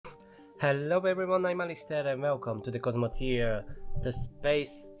Hello everyone, I'm Alistair and welcome to the Cosmoteer, the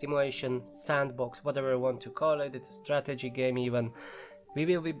space simulation sandbox, whatever you want to call it. It's a strategy game even. We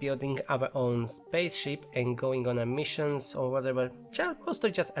will be building our own spaceship and going on a missions or whatever, mostly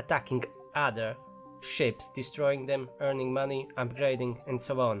just attacking other ships, destroying them, earning money, upgrading and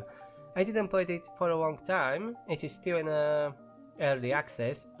so on. I didn't play it for a long time, it is still in early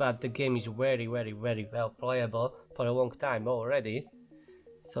access, but the game is very well playable for a long time already.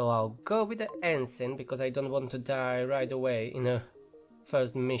 So I'll go with the ensign because I don't want to die right away in a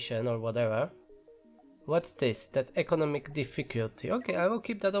first mission or whatever. What's this? That's economic difficulty. Okay, I will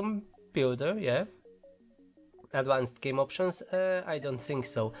keep that on builder, yeah. Advanced game options? I don't think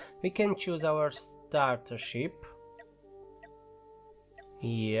so. We can choose our starter ship.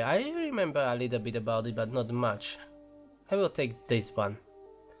 Yeah, I remember a little bit about it, but not much. I will take this one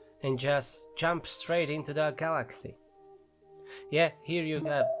and just jump straight into the galaxy. Yeah, here you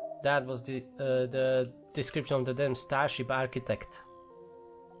have. That was the description of the damn Starship architect.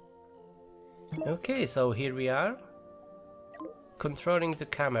 Okay, so here we are. Controlling the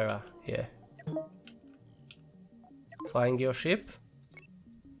camera, yeah. Flying your ship.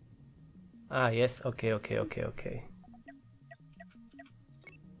 Ah, yes, okay.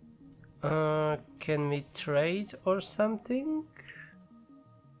 Can we trade or something?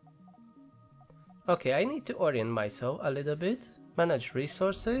 Okay, I need to orient myself a little bit. Manage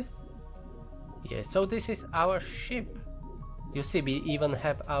resources. Yeah, so this is our ship. You see, we even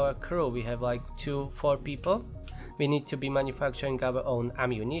have our crew. We have like 4 people. We need to be manufacturing our own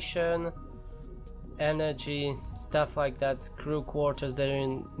ammunition, energy, stuff like that. Crew quarters, there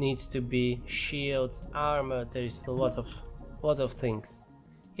needs to be shields, armor. There is a lot of things.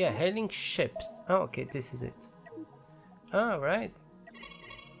 Yeah, hailing ships. Oh, okay, this is it. All right.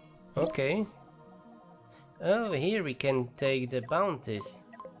 Okay. Oh, here we can take the bounties.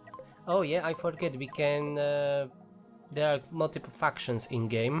 Oh yeah, I forget, we can... there are multiple factions in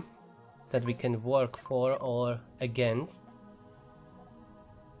game that we can work for or against.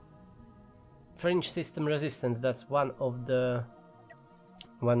 Fringe system resistance, that's one of them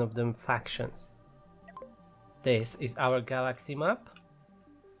factions. This is our galaxy map,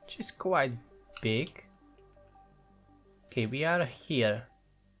 which is quite big. Okay, we are here.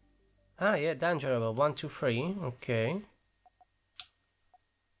 Ah, yeah, danger level 1, 2, 3. Okay.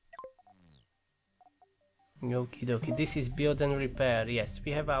 Okie dokie. This is build and repair. Yes,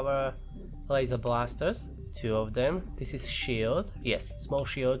 we have our laser blasters, 2 of them. This is shield. Yes, small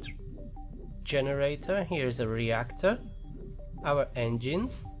shield generator. Here's a reactor. Our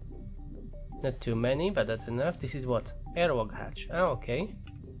engines. Not too many, but that's enough. This is what? Airlock hatch. Ah, okay.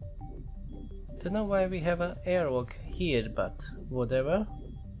 Don't know why we have an airlock here, but whatever.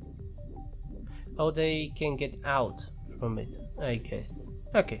 Oh, they can get out from it, I guess.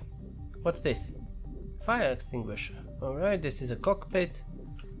 Okay, what's this? Fire extinguisher. Alright, this is a cockpit.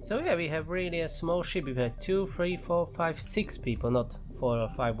 So yeah, we have really a small ship. We've had 2, 3, 4, 5, 6 people, not 4 or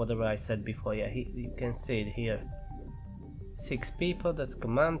 5, whatever I said before. Yeah, you can see it here. 6 people, that's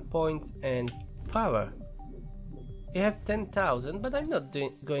command points and power. We have 10,000, but I'm not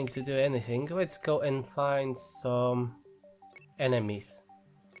going to do anything. Let's go and find some enemies.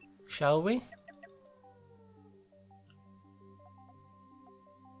 Shall we?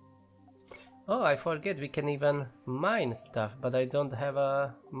 Oh, I forget, we can even mine stuff, but I don't have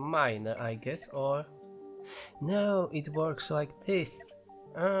a miner, I guess, or... No, it works like this.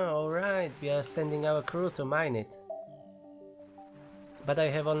 Ah, alright, we are sending our crew to mine it. But I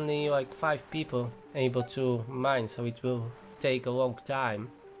have only like 5 people able to mine, so it will take a long time.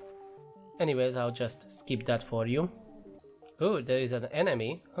 Anyways, I'll just skip that for you. Oh, there is an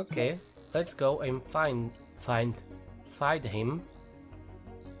enemy. Okay, let's go and find him.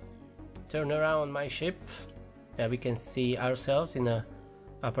 Turn around my ship. Yeah, we can see ourselves in the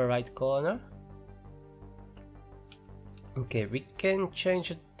upper right corner. Okay, we can change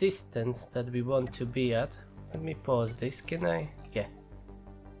the distance that we want to be at. Let me pause this, can I? Yeah.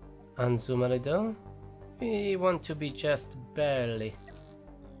 Unzoom a little. We want to be just barely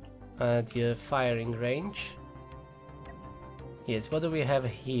at the firing range. Yes, what do we have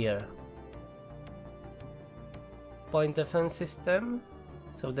here? Point defense system.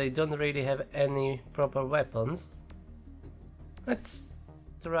 So they don't really have any proper weapons. Let's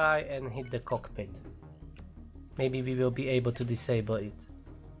try and hit the cockpit. Maybe we will be able to disable it.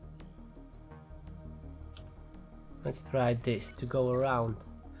 Let's try this to go around,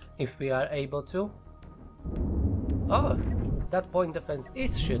 if we are able to. Oh, that point defense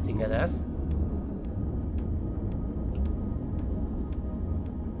is shooting at us.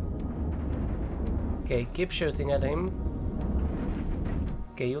 Okay, keep shooting at him.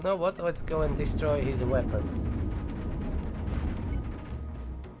 Okay, you know what? Let's go and destroy his weapons.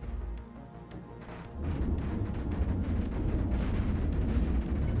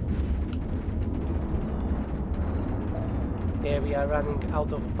 Yeah, we are running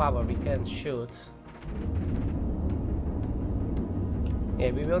out of power, we can't shoot.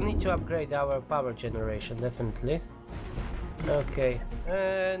 Yeah, we will need to upgrade our power generation, definitely. Okay,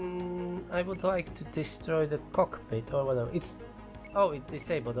 and I would like to destroy the cockpit or whatever. Oh, it's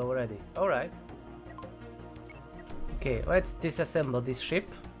disabled already. Alright. Okay, let's disassemble this ship.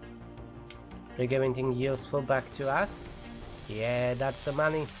 Bring everything useful back to us. Yeah, that's the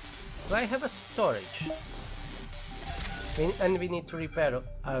money. Do I have a storage? And we need to repair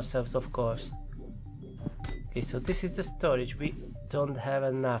ourselves, of course. Okay, so this is the storage. We don't have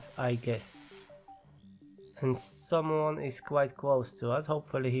enough, I guess. And someone is quite close to us.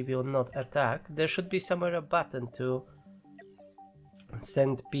 Hopefully he will not attack. There should be somewhere a button to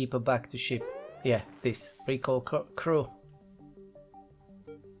send people back to ship. Yeah, this. Recall crew.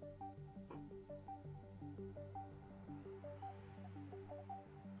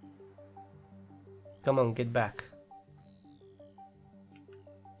 Come on, get back.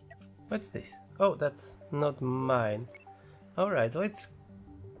 What's this? Oh, that's not mine. Alright, let's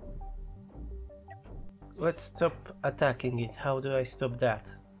stop attacking it. How do I stop that?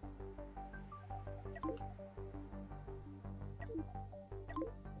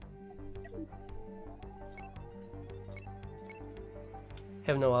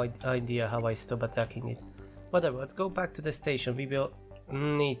 Have no idea how I stop attacking it. Whatever, let's go back to the station. We will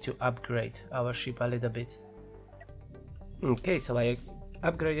need to upgrade our ship a little bit. Okay, so I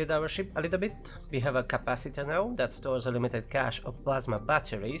upgraded our ship a little bit. We have a capacitor now that stores a limited cache of plasma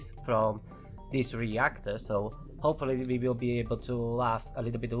batteries from this reactor, so hopefully we will be able to last a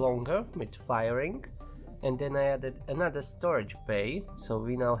little bit longer with firing. And then I added another storage bay, so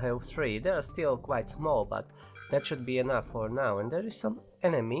we now have 3. They are still quite small, but that should be enough for now. And there is some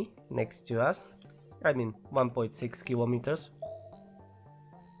enemy next to us. I mean 1.6 kilometers.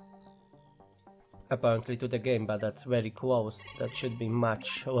 Apparently to the game, but that's very close. That should be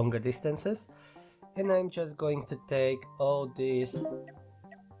much longer distances. And I'm just going to take all these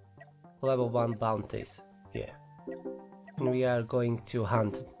level 1 bounties. Yeah. And we are going to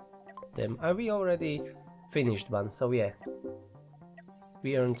hunt them. We already finished one, so yeah.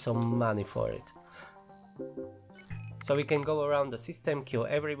 We earned some money for it. So we can go around the system, kill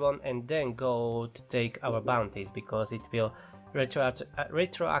everyone, and then go to take our bounties, because it will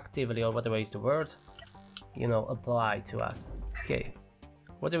retroactively, or whatever is the word, you know, apply to us. Okay,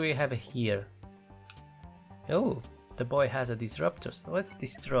 what do we have here? Oh, the boy has a disruptor, so let's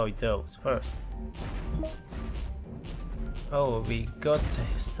destroy those first. Oh, we got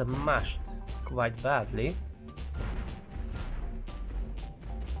smashed quite badly.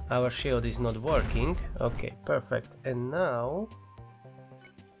 Our shield is not working. Okay, perfect. And now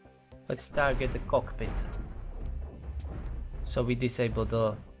let's target the cockpit. So we disable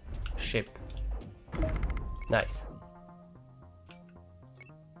the ship. Nice.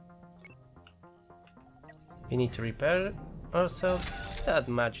 We need to repair ourselves. That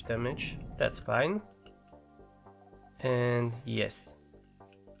much damage. That's fine. And yes.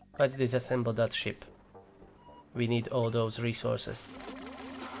 Let's disassemble that ship. We need all those resources.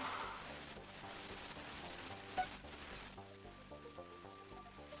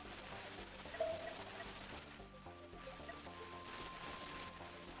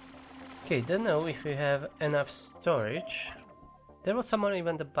 Okay, don't know if we have enough storage. There was somewhere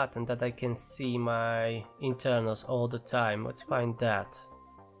even the button that I can see my internals all the time. Let's find that.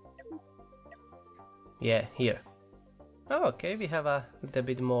 Yeah, here. Oh, okay, we have a little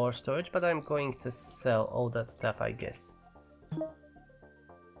bit more storage, but I'm going to sell all that stuff, I guess.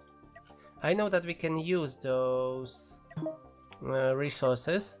 I know that we can use those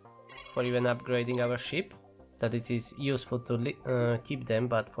resources for even upgrading our ship, that it is useful to keep them,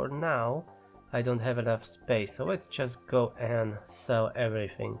 but for now I don't have enough space, so let's just go and sell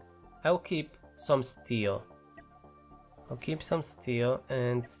everything. I'll keep some steel. I'll keep some steel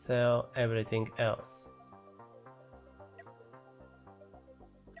and sell everything else.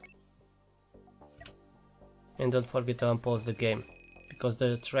 And don't forget to unpause the game, because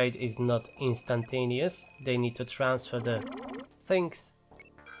the trade is not instantaneous. They need to transfer the things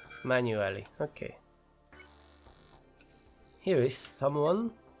manually. Okay. Here is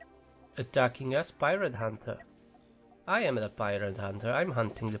someone attacking us, pirate hunter. I am the pirate hunter, I'm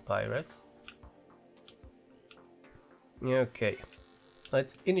hunting the pirates. Okay,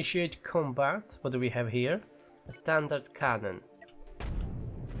 let's initiate combat. What do we have here? A standard cannon.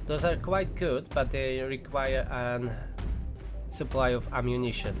 Those are quite good, but they require an supply of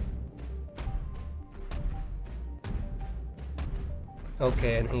ammunition.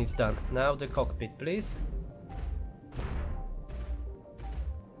 Okay, and he's done. Now the cockpit, please.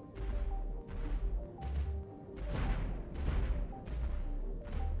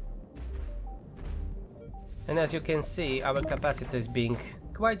 And as you can see, our capacitor is being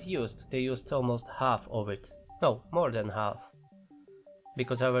quite used. They used almost half of it. No, more than half.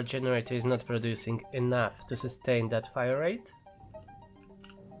 Because our generator is not producing enough to sustain that fire rate.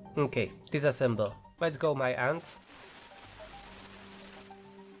 Okay, disassemble. Let's go, my ants.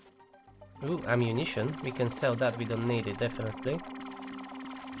 Ooh, ammunition. We can sell that, we don't need it, definitely.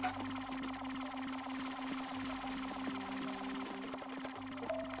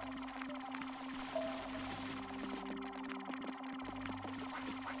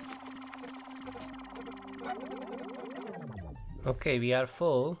 Okay, we are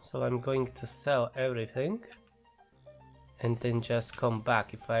full, so I'm going to sell everything. And then just come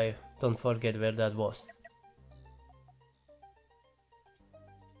back if I don't forget where that was.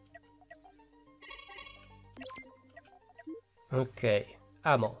 Okay,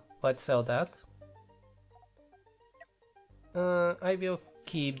 ammo. Let's sell that. I will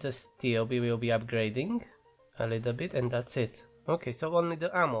keep the steel. We will be upgrading a little bit, and that's it. Okay, so only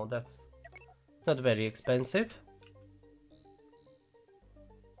the ammo. That's not very expensive.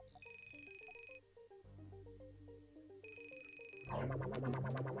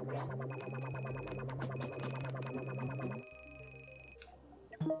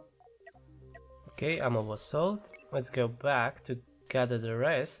 Okay, ammo was sold. Let's go back to gather the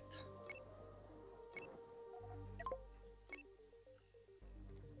rest.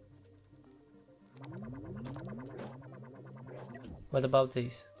 What about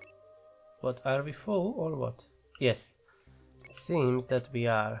these? What, are we full or what? Yes, it seems that we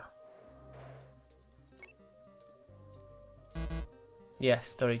are. Yeah,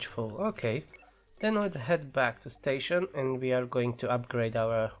 storage full. Okay, then let's head back to station and we are going to upgrade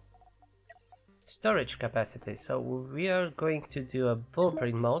our storage capacity. So we are going to do a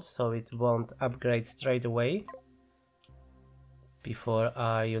blueprint mode so it won't upgrade straight away before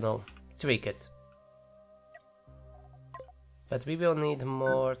I, tweak it. But we will need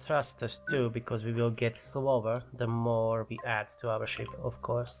more thrusters too, because we will get slower the more we add to our ship, of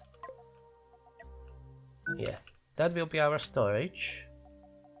course. Yeah, that will be our storage.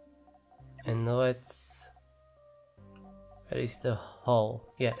 And let's... where is the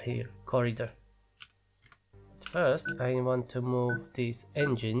hall? Yeah, here, corridor. First, I want to move these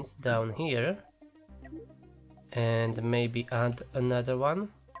engines down here. And maybe add another one.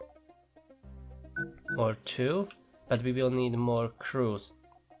 Or two. But we will need more crew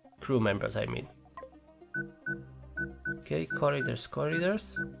members, I mean. Okay, corridors.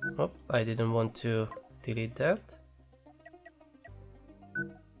 Oh, I didn't want to delete that.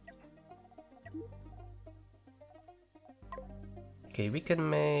 Okay, we can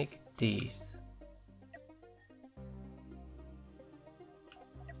make these.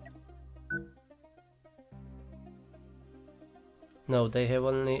 No, they have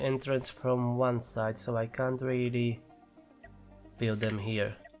only entrance from one side, so I can't really build them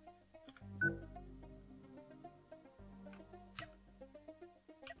here.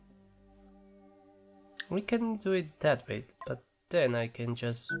 We can do it that way, but then I can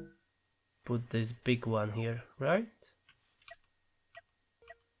just put this big one here, right?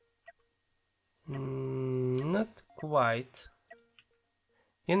 Not quite.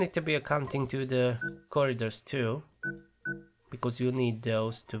 You need to be accounting to the corridors too, because you need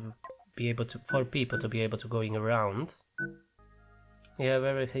those to be able to, for people to be able to going around. We have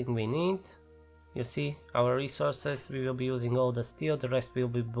everything we need. You see, our resources, we will be using all the steel, the rest will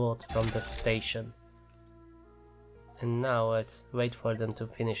be bought from the station. And now let's wait for them to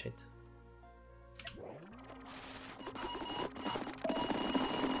finish it.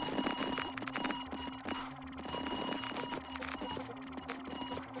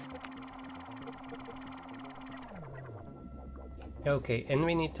 Okay, and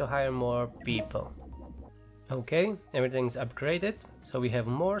we need to hire more people. Okay, everything's upgraded, so we have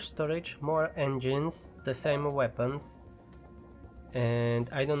more storage, more engines, the same weapons. And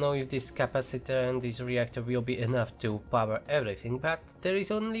I don't know if this capacitor and this reactor will be enough to power everything, but there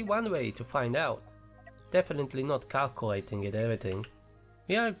is only one way to find out. Definitely not calculating it everything.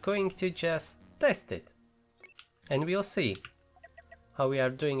 We are going to just test it. And we'll see how we are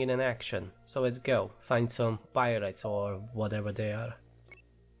doing in an action. So let's go, find some pirates or whatever they are.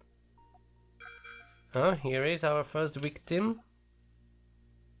 Here is our first victim.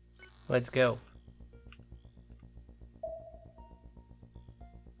 Let's go.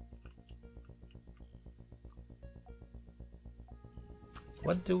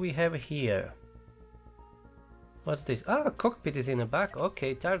 What do we have here? What's this? Ah, cockpit is in the back.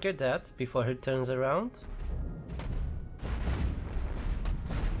 Okay, target that before he turns around.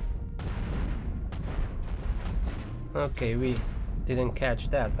 Okay, we didn't catch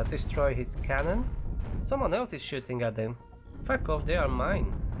that, but destroy his cannon. Someone else is shooting at them. Fuck off, they are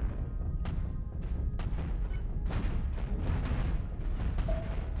mine.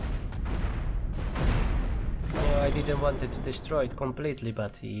 I didn't want it to destroy it completely,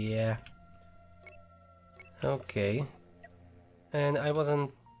 but yeah. Okay. And I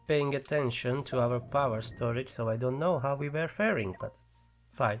wasn't paying attention to our power storage, so I don't know how we were faring, but it's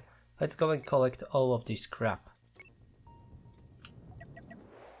fine. Let's go and collect all of this crap.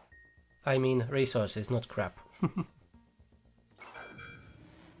 I mean resources, not crap.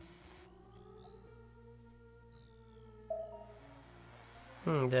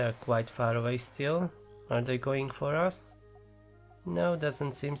 They're quite far away still. Are they going for us? No,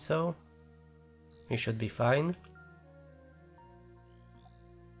 doesn't seem so. We should be fine.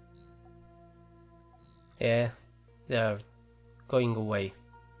 Yeah, they're going away.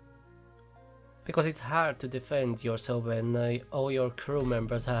 Because it's hard to defend yourself when all your crew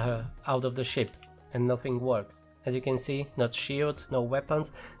members are out of the ship and nothing works. As you can see, not shield, no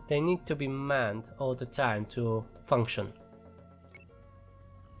weapons. They need to be manned all the time to function.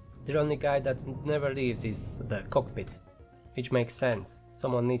 The only guy that never leaves is the cockpit, which makes sense.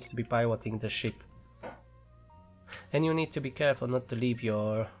 Someone needs to be piloting the ship. And you need to be careful not to leave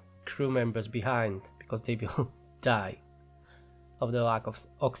your crew members behind, because they will die of the lack of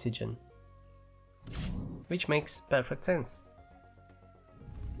oxygen. Which makes perfect sense.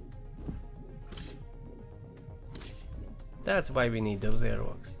 That's why we need those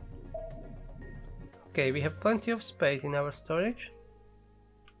airlocks. Okay, we have plenty of space in our storage.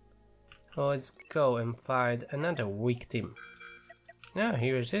 So let's go and find another victim. Yeah,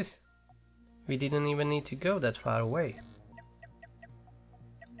 here it is. We didn't even need to go that far away.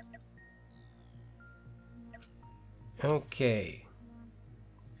 Okay.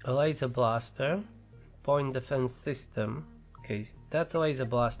 A laser blaster. Point defense system. Okay, that laser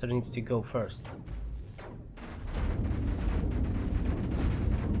blaster needs to go first.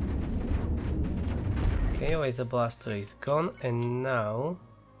 Okay, laser blaster is gone, and now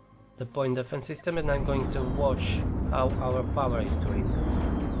the point defense system, and I'm going to watch how our power is doing.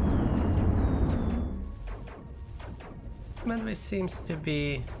 But it seems to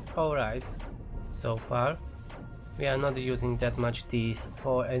be alright so far. We are not using that much these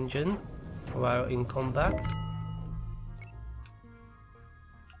 4 engines while in combat.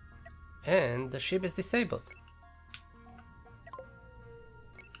 And the ship is disabled.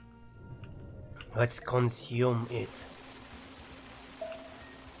 Let's consume it.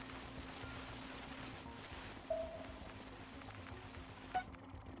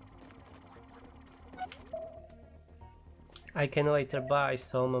 I can later buy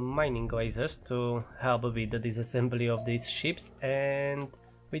some mining lasers to help with the disassembly of these ships and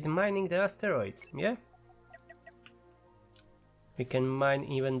with mining the asteroids, yeah? We can mine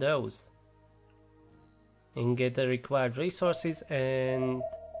even those and get the required resources and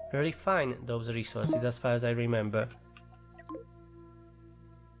refine those resources as far as I remember.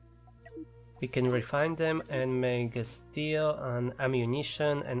 We can refine them and make steel and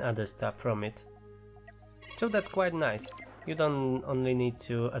ammunition and other stuff from it. So that's quite nice. You don't only need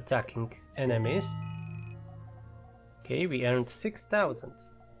to attacking enemies. Okay, we earned 6,000.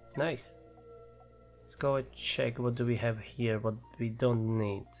 Nice. Let's go and check what do we have here, what we don't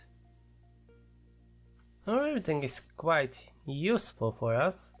need. Oh, everything is quite useful for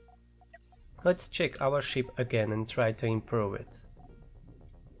us. Let's check our ship again and try to improve it.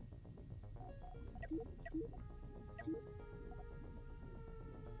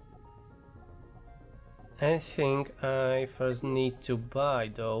 I think I first need to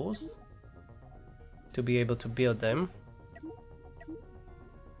buy those to be able to build them.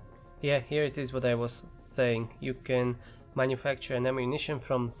 Yeah, here it is what I was saying. You can manufacture an ammunition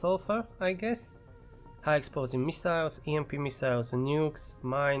from sulfur, I guess. High explosive missiles, EMP missiles, nukes,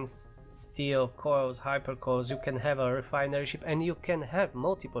 mines, steel, coils, hypercoils. You can have a refinery ship and you can have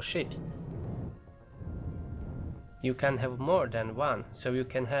multiple ships. You can have more than one, so you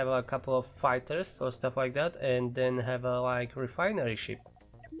can have a couple of fighters or stuff like that and then have a like refinery ship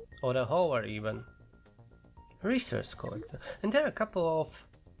or a hover even. Resource collector. And there are a couple of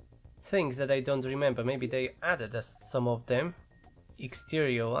things that I don't remember. Maybe they added some of them.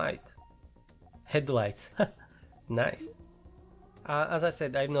 Exterior light. Headlights. Nice. As I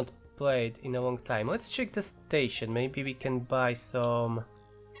said, I've not played in a long time. Let's check the station. Maybe we can buy some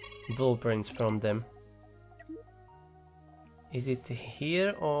blueprints from them. Is it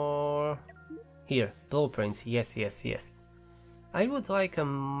here or here? Blueprints, yes, yes, yes. I would like a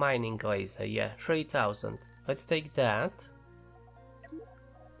mining laser, yeah, 3000. Let's take that.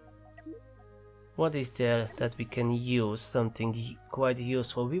 What is there that we can use? Something quite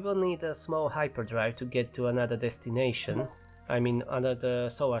useful. We will need a small hyperdrive to get to another destination. I mean, another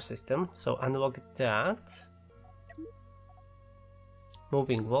solar system. So unlock that.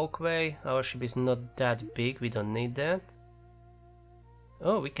 Moving walkway. Our ship is not that big. We don't need that.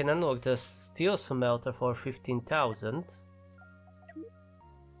 Oh, we can unlock the steel smelter for 15,000.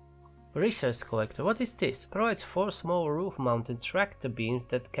 Resource collector, what is this? Provides 4 small roof-mounted tractor beams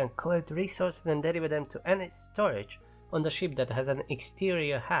that can collect resources and deliver them to any storage on the ship that has an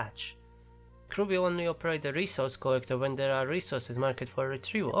exterior hatch. Crew will only operate the resource collector when there are resources marked for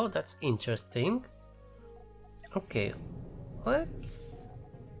retrieval. Oh, that's interesting. Okay, let's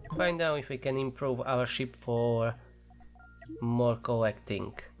find out if we can improve our ship for more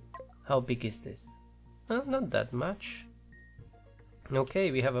collecting. How big is this? Not that much.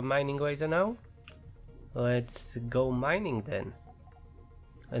 Okay, we have a mining laser now. Let's go mining then.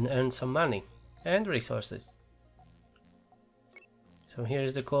 And earn some money. And resources. So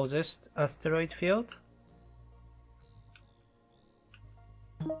here's the closest asteroid field.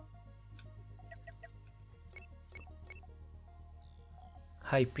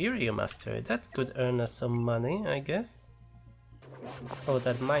 Hyperium asteroid, that could earn us some money, I guess. Oh,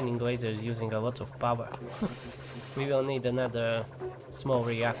 that mining laser is using a lot of power. We will need another small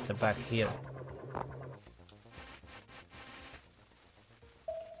reactor back here.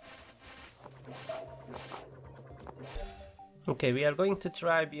 Okay, we are going to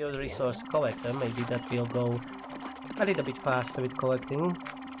try build resource collector. Maybe that will go a little bit faster with collecting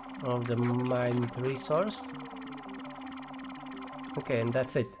of the mined resource. Okay, and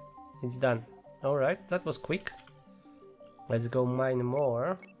that's it. It's done. Alright, that was quick. Let's go mine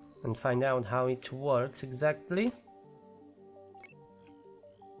more and find out how it works exactly.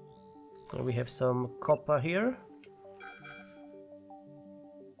 We have some copper here.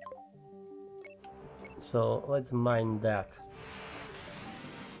 So let's mine that.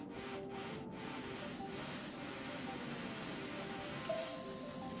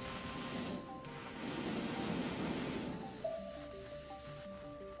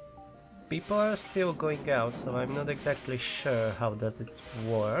 People are still going out, so I'm not exactly sure how does it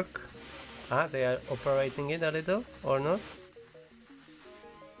work. Ah, they are operating it a little, or not?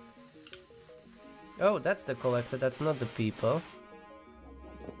 Oh, that's the collector, that's not the people.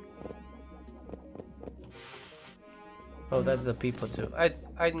 Oh, that's the people too.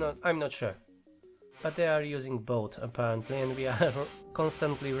 I'm not sure. But they are using both, apparently, and we are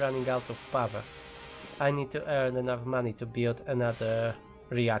constantly running out of power. I need to earn enough money to build another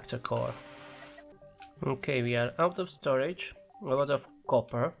reactor core. Okay, we are out of storage, a lot of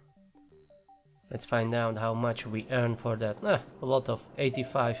copper. Let's find out how much we earn for that. A lot of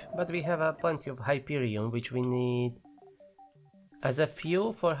 85, but we have plenty of Hyperium, which we need as a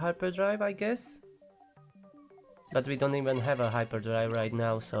fuel for hyperdrive, I guess. But we don't even have a hyperdrive right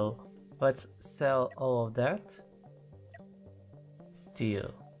now, so let's sell all of that.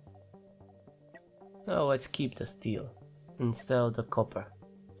 Steel. Oh, let's keep the steel and sell the copper.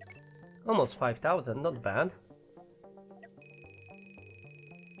 Almost 5,000, not bad.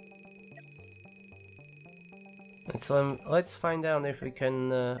 And so let's find out if we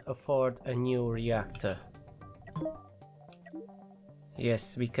can afford a new reactor.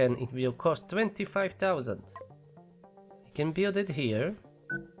 Yes, we can. It will cost 25,000. We can build it here.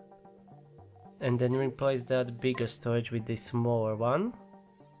 And then replace that bigger storage with this smaller one.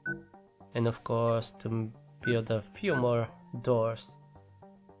 And of course to build a few more doors.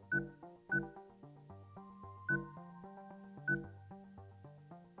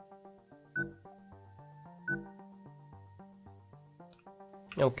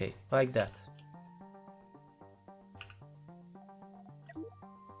 Okay, like that.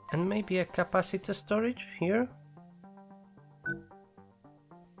 And maybe a capacitor storage here?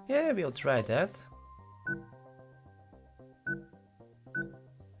 Yeah, we'll try that.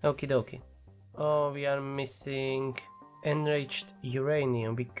 Okie dokie. Oh, we are missing enriched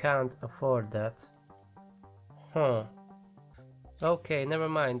uranium. We can't afford that. Huh. Okay, never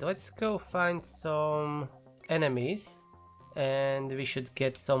mind. Let's go find some enemies. And we should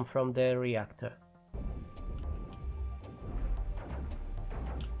get some from the reactor.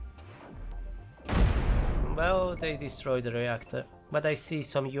 Well, they destroyed the reactor, but I see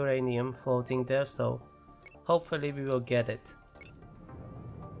some uranium floating there, so hopefully we will get it.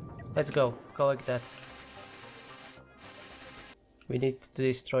 Let's go, collect that. We need to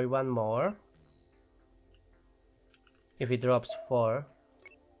destroy one more. if it drops 4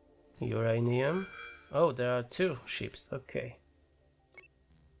 uranium. Oh, there are 2 ships, okay.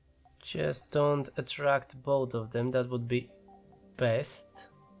 Just don't attract both of them, that would be best.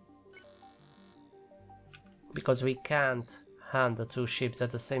 Because we can't handle 2 ships at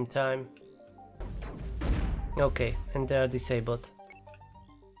the same time. Okay, and they are disabled.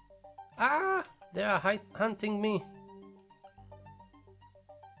 Ah! They are hunting me.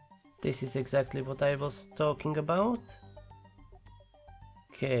 This is exactly what I was talking about.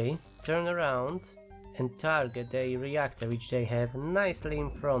 Okay, turn around and target the reactor which they have nicely in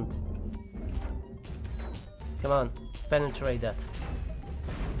front. Come on, penetrate that.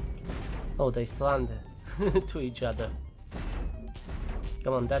 Oh, they slammed to each other.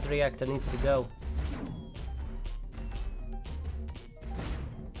 Come on, that reactor needs to go.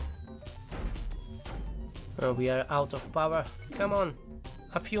 Oh, we are out of power. Come on,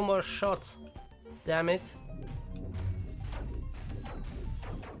 a few more shots. Damn it.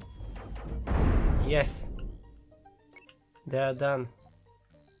 Yes. They are done.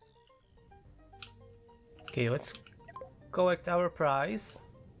 Okay, let's collect our prize.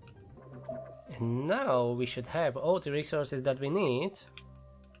 And now we should have all the resources that we need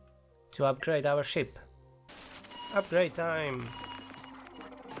to upgrade our ship. Upgrade time!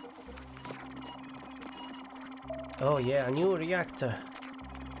 Oh yeah, a new reactor.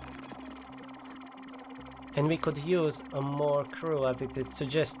 And we could use a more crew, as it is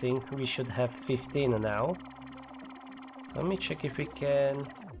suggesting we should have 15 now. So let me check if we can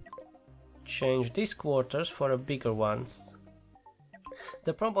change these quarters for a bigger ones.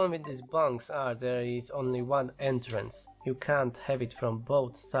 The problem with these bunks are there is only one entrance. You can't have it from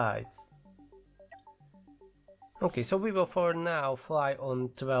both sides. Okay, so we will for now fly on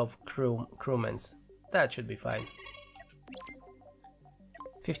 12 crewmen. That should be fine.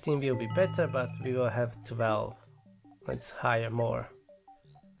 15 will be better, but we will have 12. Let's hire more.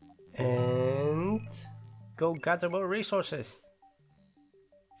 And go gather more resources.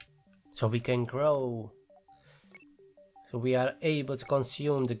 So we can grow. So we are able to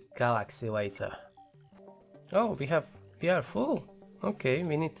consume the galaxy later. Oh, we are full. Okay,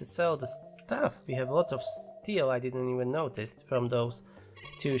 we need to sell the stuff. We have a lot of steel I didn't even notice from those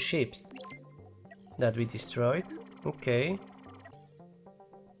 2 ships that we destroyed. Okay.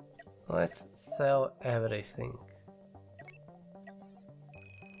 Let's sell everything.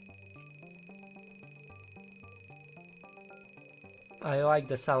 I like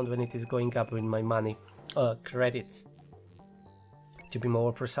the sound when it is going up with my money. Credits. To be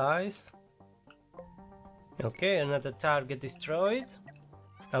more precise. Okay, another target destroyed.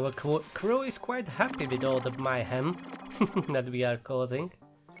 Our crew is quite happy with all the mayhem that we are causing.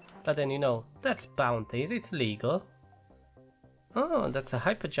 But then, you know, that's bounties, it's legal. Oh, that's a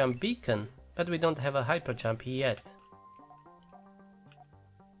hyperjump beacon, but we don't have a hyperjump yet.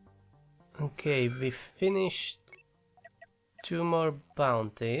 Okay, we finished 2 more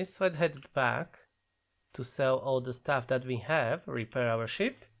bounties. Let's head back to sell all the stuff that we have, repair our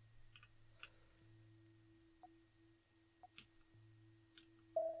ship.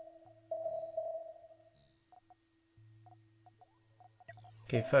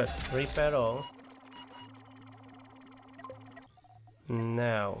 Okay, first, repair all.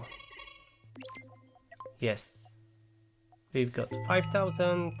 Now, yes, we've got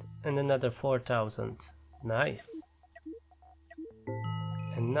 5,000 and another 4,000. Nice.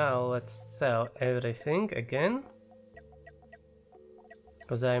 And now let's sell everything again.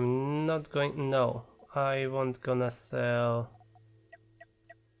 Because I'm not going... No, I won't gonna sell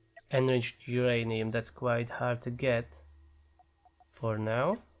enriched uranium. That's quite hard to get for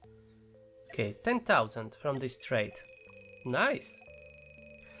now. Okay, 10,000 from this trade. Nice.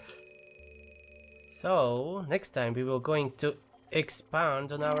 So, next time we will going to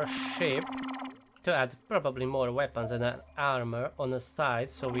expand on our ship to add probably more weapons and armor on the side,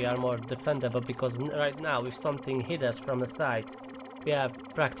 so we are more defendable, because right now if something hit us from the side, we are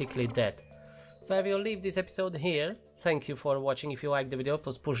practically dead. So I will leave this episode here. Thank you for watching. If you liked the video,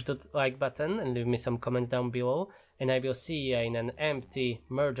 please push the like button and leave me some comments down below, and I will see you in an empty,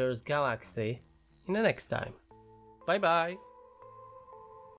 murderous galaxy in the next time. Bye bye!